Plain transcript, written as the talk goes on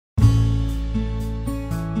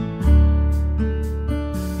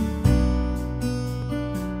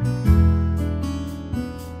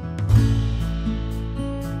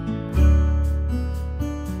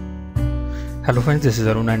Hello friends, this is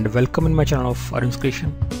Arun and welcome in my channel of Arun's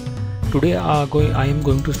Creation. Today I am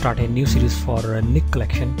going to start a new series for Nick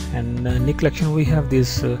Collection, and Nick Collection we have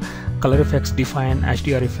this color effects, define,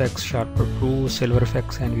 HDR effects, sharper pro, silver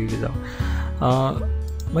effects and Vivisa.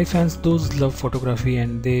 My fans, those love photography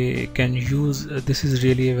and they can use this is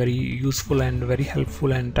really a very useful and very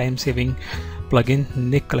helpful and time saving plugin,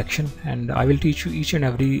 Nick Collection, and I will teach you each and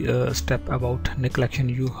every step about Nick Collection,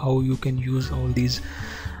 how you can use all these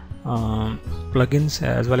plugins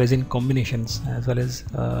as well as in combinations, as well as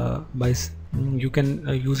you can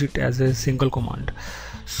use it as a single command.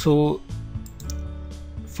 So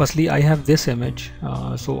firstly I have this image,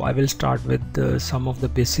 so I will start with some of the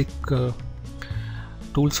basic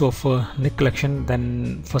tools of Nick Collection.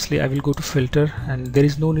 Then firstly I will go to filter, and there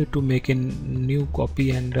is no need to make a new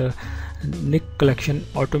copy, and Nick Collection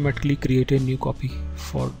automatically create a new copy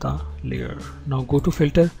for the layer. Now go to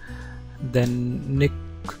filter, then Nick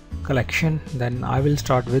Collection, then I will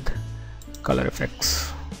start with color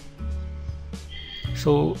effects.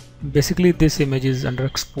 So basically this image is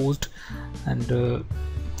underexposed and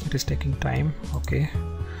it is taking time. Okay,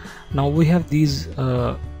 now we have these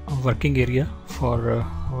working area for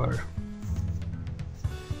our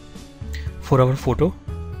photo.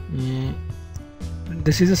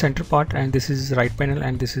 This is the center part, and this is right panel,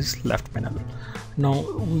 and this is left panel. Now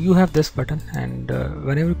you have this button, and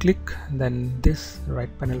whenever you click, then this right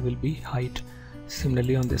panel will be hide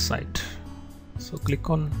similarly on this side. So click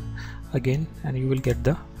on again and you will get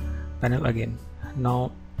the panel again.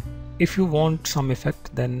 Now if you want some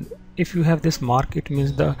effect, then if you have this mark, it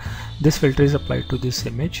means this filter is applied to this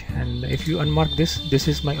image, and if you unmark this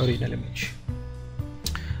is my original image.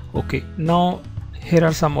 Okay, now here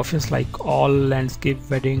are some options like all, landscape,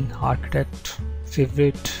 wedding, architect,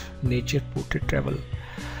 favorite, nature, portrait, travel.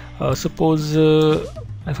 Suppose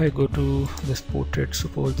if I go to this portrait,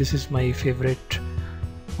 suppose this is my favorite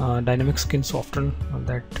dynamic skin soften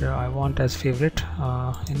that I want as favorite.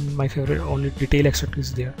 In my favorite only detail extractor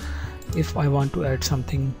is there. If I want to add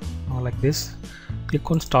something like this,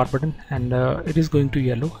 click on start button, and it is going to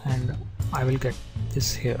yellow, and I will get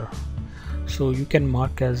this here. So you can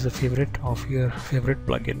mark as a favorite of your favorite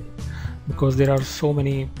plugin, because there are so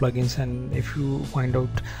many plugins, and if you find out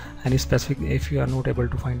any specific, if you are not able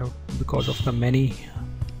to find out because of the many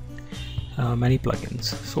plugins.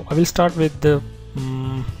 So I will start with the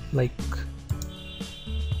like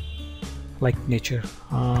nature.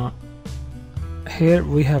 Here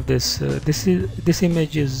we have this this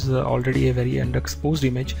image is already a very underexposed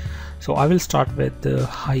image, so I will start with the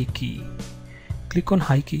high key. Click on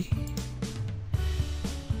high key.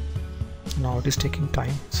 Now it is taking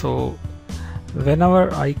time, so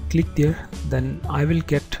whenever I click there, then I will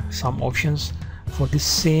get some options for the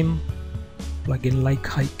same plugin like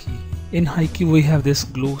high key. In high key we have this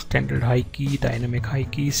glow, standard high key, dynamic high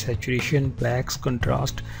key, saturation, blacks,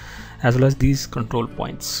 contrast, as well as these control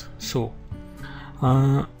points. So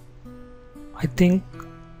I think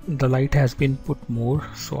the light has been put more,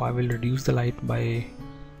 so I will reduce the light by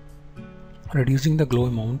reducing the glow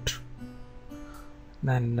amount.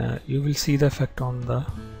 Then you will see the effect on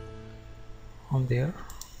there,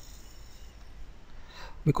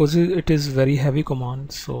 because it is very heavy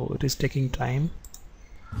command, so it is taking time.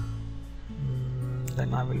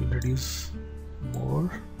 Then I will reduce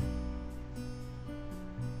more.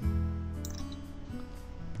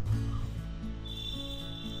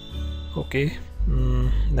 Okay,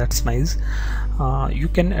 that's nice. You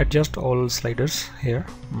can adjust all sliders here.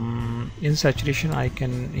 In saturation I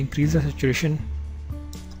can increase the saturation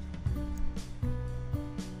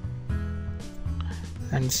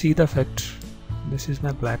and see the effect. This is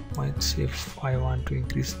my black points. If I want to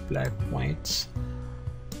increase black points,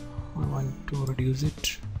 I want to reduce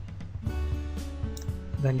it.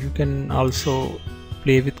 Then you can also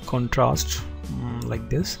play with contrast like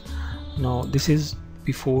this. Now this is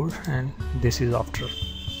before and this is after.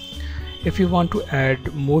 If you want to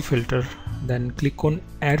add more filter, then click on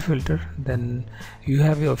add filter, then you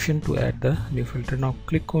have the option to add the new filter. Now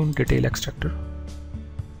click on detail extractor.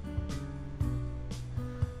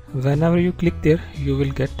 Whenever you click there, you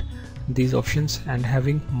will get these options and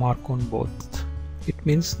having mark on both. It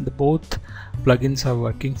means the both plugins are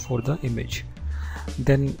working for the image.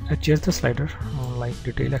 Then adjust the slider like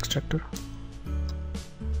detail extractor.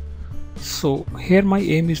 So here my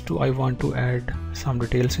aim is I want to add some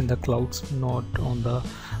details in the clouds, not on the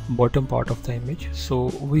bottom part of the image.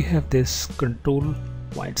 So we have this control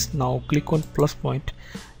points. Now click on plus point,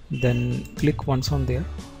 then click once on there,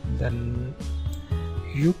 then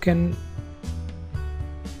you can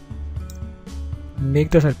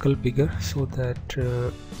make the circle bigger so that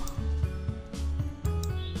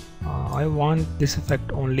I want this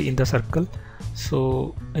effect only in the circle,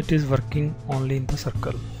 so it is working only in the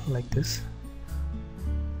circle like this.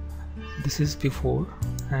 This is before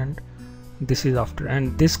and this is after,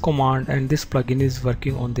 and this command and this plugin is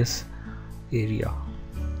working on this area.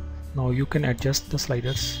 Now you can adjust the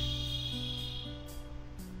sliders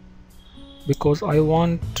because I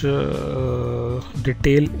want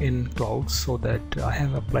detail in clouds, so that I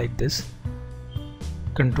have applied this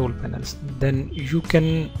control panels. Then you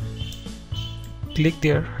can click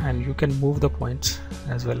there and you can move the points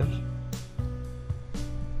as well.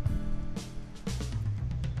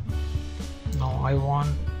 Now I want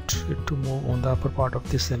it to move on the upper part of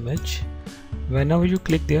this image. Whenever you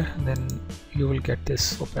click there, then you will get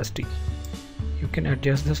this opacity. You can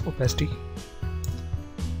adjust this opacity,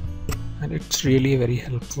 and it's really a very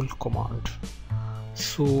helpful command.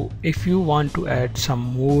 So if you want to add some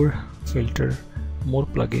more filter, more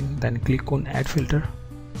plugin, then click on add filter.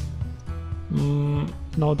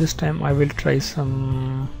 Now this time I will try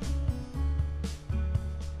some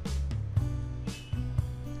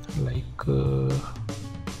like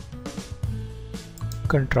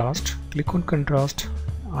contrast. Click on contrast.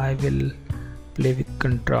 I will play with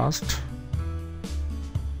contrast.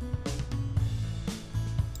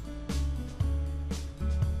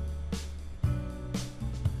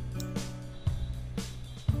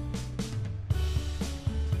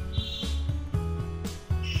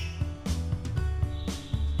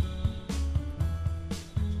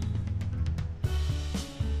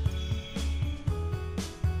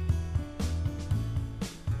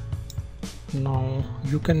 Now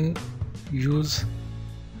you can use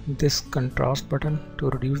this contrast button to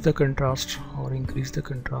reduce the contrast or increase the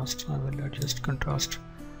contrast. I will adjust contrast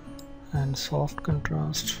and soft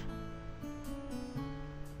contrast.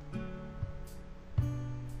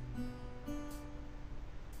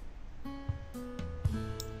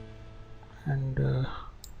 And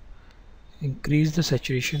increase the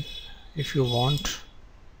saturation if you want.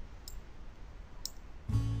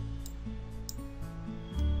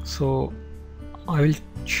 So I will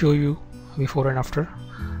show you before and after.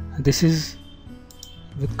 This is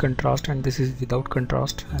with contrast and this is without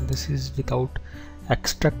contrast, and this is without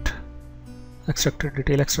extractor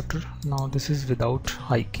detail extractor. Now this is without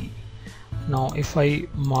high key. Now if I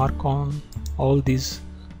mark on all these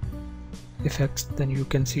effects, then you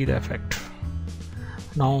can see the effect.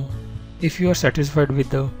 Now if you are satisfied with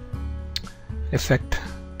the effect,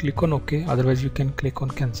 click on OK, otherwise you can click on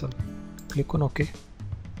cancel. Click on OK.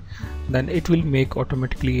 Then it will make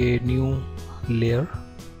automatically a new layer.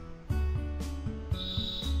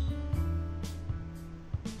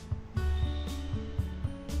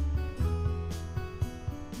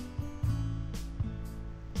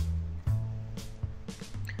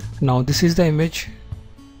 Now this is the image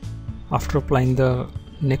after applying the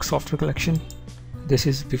Nik software collection. This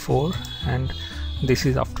is before and this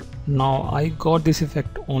is after. Now I got this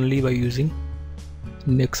effect only by using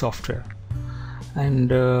Nik software.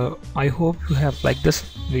 And I hope you have liked this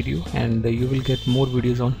video, and you will get more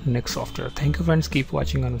videos on Nik software. Thank you friends, keep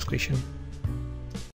watching Anu's Creation.